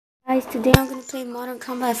guys, today I'm gonna play Modern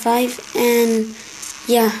Combat 5, and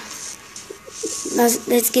yeah,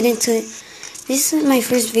 let's get into it. This is my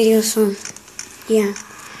first video, so yeah,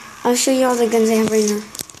 I'll show you all the guns I have right now.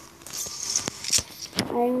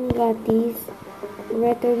 I only got these,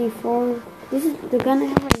 Red 34. This is the gun I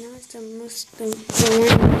have right now. Is the one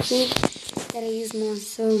that I use more.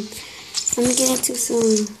 So I'm gonna get into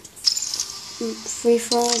some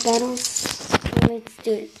free-for-all battles. Let's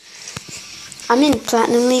do it. I'm in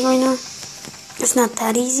Platinum League right now. It's not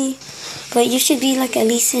that easy, but you should be like at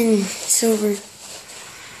least in Silver.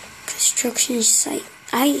 Construction site.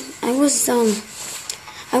 I was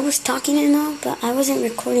talking and all, but I wasn't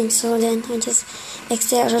recording, so then I just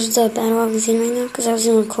exited out of the battle I was in right now because I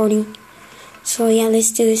wasn't recording. So yeah,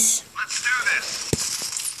 let's do this. Let's do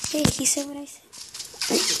this. Hey, he said what I said.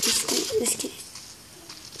 Wait, let's get it.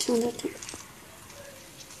 Someone's up there.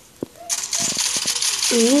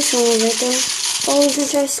 I knew someone was right there. Oh, he's gonna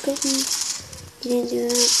try to scope me. He didn't do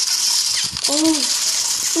that. Oh,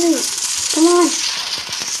 wait, come on.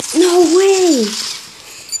 No way!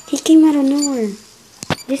 He came out of nowhere.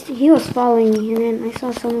 He was following me, and then I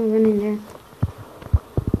saw someone running there.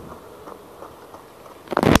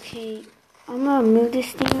 Okay, I'm gonna move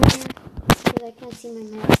this thing over here because I can't see my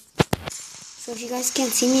map. So if you guys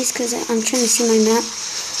can't see me, it's because I'm trying to see my map,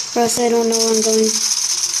 or else I don't know where I'm going.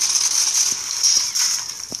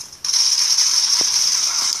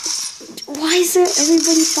 Why is there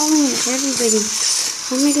everybody following everybody?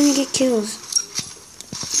 How am I gonna get kills?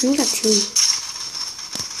 I only got 2.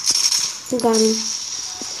 Who got me?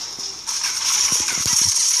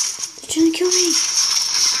 They're trying to kill me.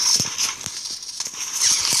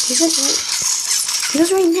 He was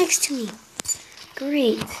right next to me.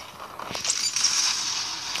 Great.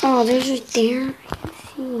 Oh, there's right there. I can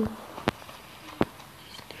see.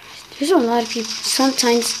 There's a lot of people.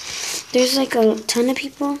 Sometimes there's like a ton of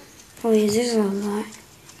people. Oh yeah, there's a lot.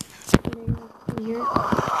 Here.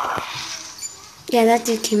 Yeah, that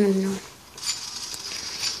dude came out of nowhere.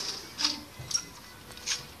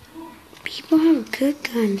 People have good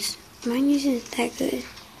guns. Mine isn't that good.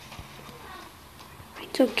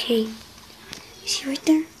 It's okay. Is he right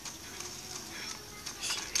there?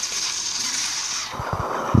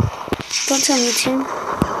 Don't tell me it's him.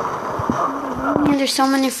 And there's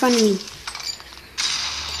someone in front of me.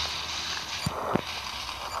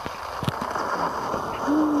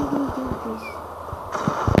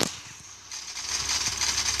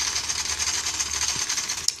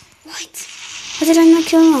 What? Why did I not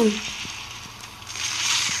kill him?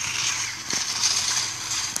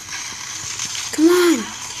 Come on!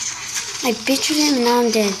 I butchered him and now I'm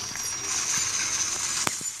dead.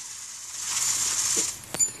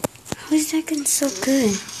 How is that gun so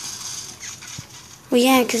good? Well,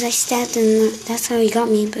 yeah, because I stabbed him. That's how he got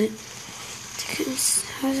me, but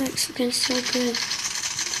how is that gun so good?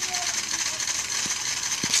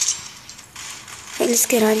 Right, let's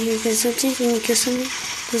get out of here, because sometimes when you kill somebody,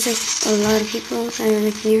 there's like a lot of people that are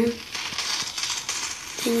like near him.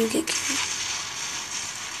 Then you get killed.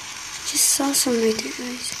 Just saw some right there,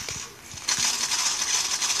 guys.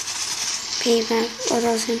 Payback. Oh,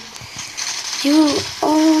 that was him. You.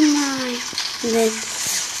 Oh my. And then,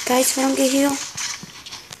 guys, if I don't get healed.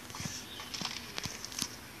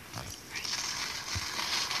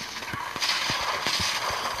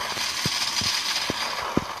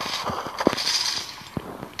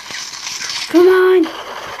 Come on.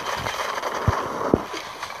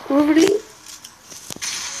 Over to me.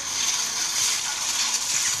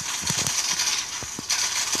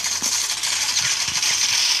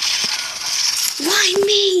 Why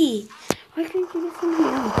me? Why couldn't you get somebody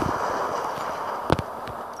else?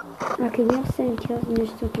 Okay, we have 7 kills and there's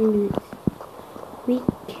still 3 minutes. We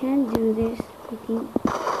can do this, I think.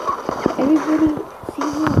 Everybody, see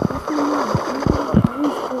what? That's what I know. Everybody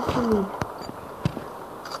always close to me.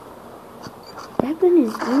 That gun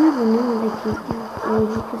is, you never know that you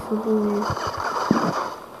put something there.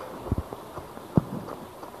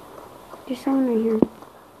 There's someone right here.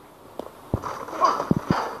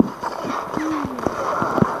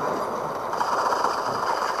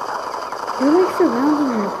 They're like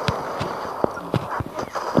surrounding her.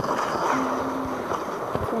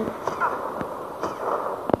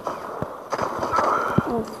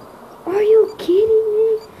 Oh. Are you kidding me?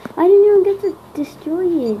 I didn't even get to destroy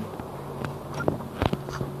it.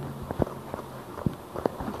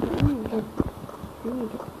 I need to get.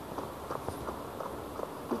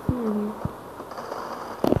 Come on here.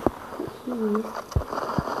 He is.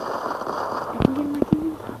 I can get my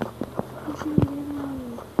cannon. I'm trying to get him out of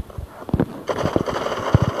here.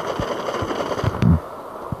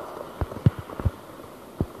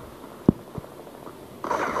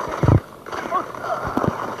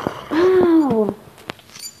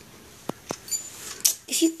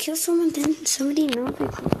 kill someone, then somebody knows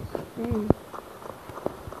it's them.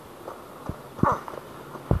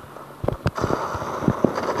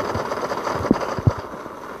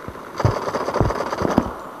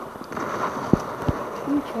 Let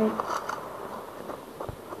me try it.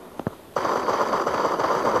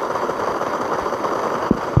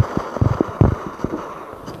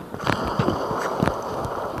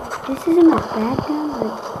 This isn't a bad gun,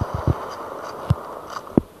 but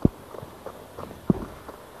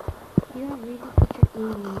you don't really put your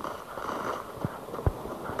aim in it.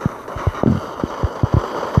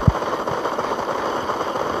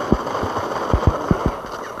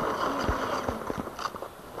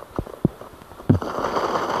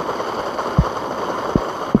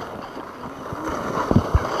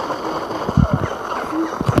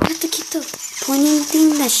 You have to keep the pointing thing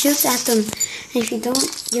that shoots at them. And if you don't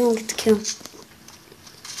get the kill.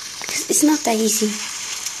 Because it's not that easy.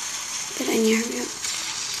 But I need to hurry up.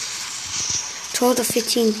 12 to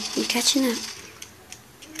 15. You catching up?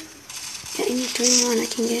 Yeah, I need 3 more and I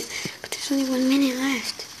can get. But there's only 1 minute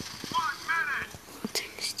left. I'm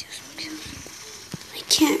trying to steal some kills. I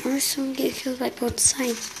can't, or someone get killed by both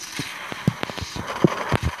sides.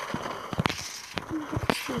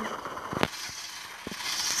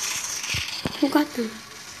 Who got them?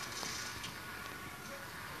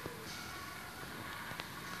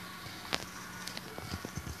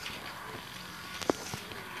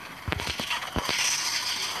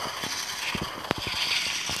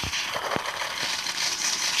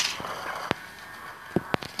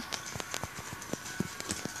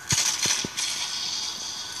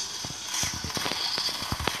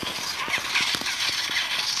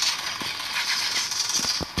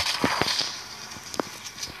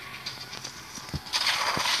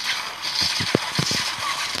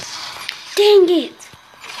 Dang it!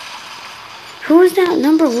 Who was that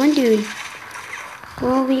number 1 dude?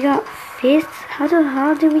 Well, we got 5th. How the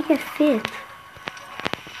hell did we get 5th?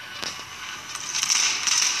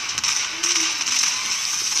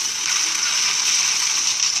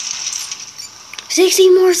 "60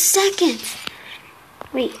 more seconds!"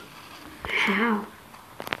 Wait, how?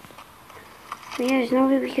 But yeah, there's no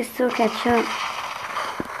way we can still catch up.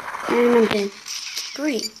 And I'm dead.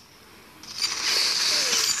 Great.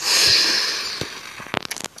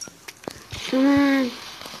 Come on.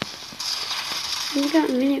 We got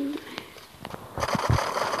a minute.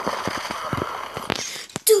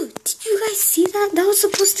 Dude, did you guys see that? That was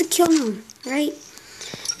supposed to kill him, right?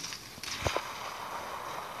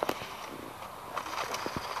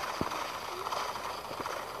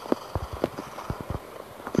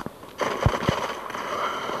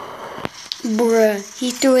 Bruh,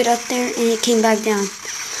 he threw it up there and it came back down.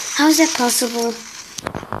 How is that possible?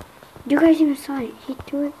 You guys even saw it. He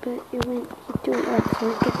threw it, but he threw it up, so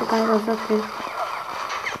let's get the guy that was up there.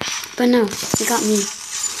 But no, he got me.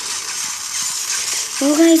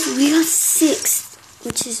 Well guys, we got 6th,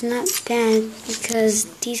 which is not bad, because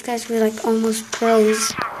these guys were like almost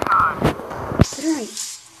pros. But alright,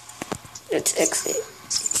 let's exit.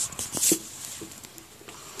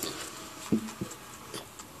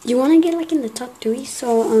 You want to get like in the top 3,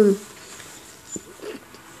 so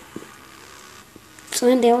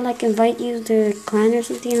then they'll like invite you to clan or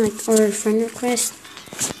something, like, or a friend request,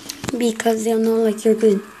 because they'll know like you're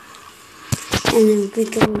good. And then we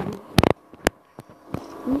go.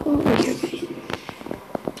 I'm going over here, guys.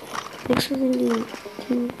 Next we're gonna do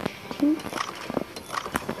team.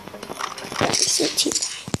 So team.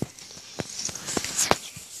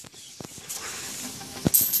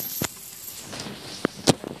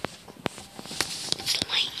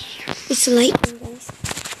 It's light here, guys.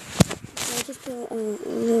 So I just put a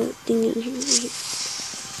little thing down here,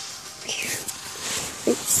 right here.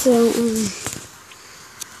 Right, so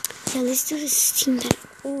yeah, let's do this team that.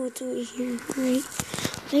 Oh, it's over here. Alright,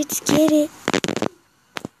 let's get it.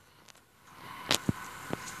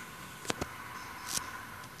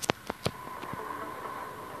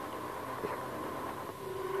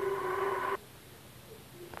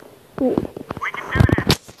 Wait. We can do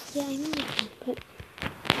this. Yeah, I know we can, but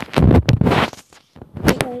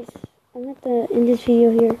hey guys, I'm at the end this video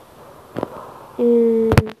here.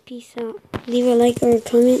 And peace out. Leave a like or a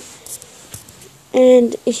comment.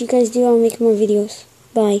 And if you guys do, I'll make more videos.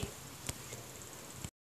 Bye.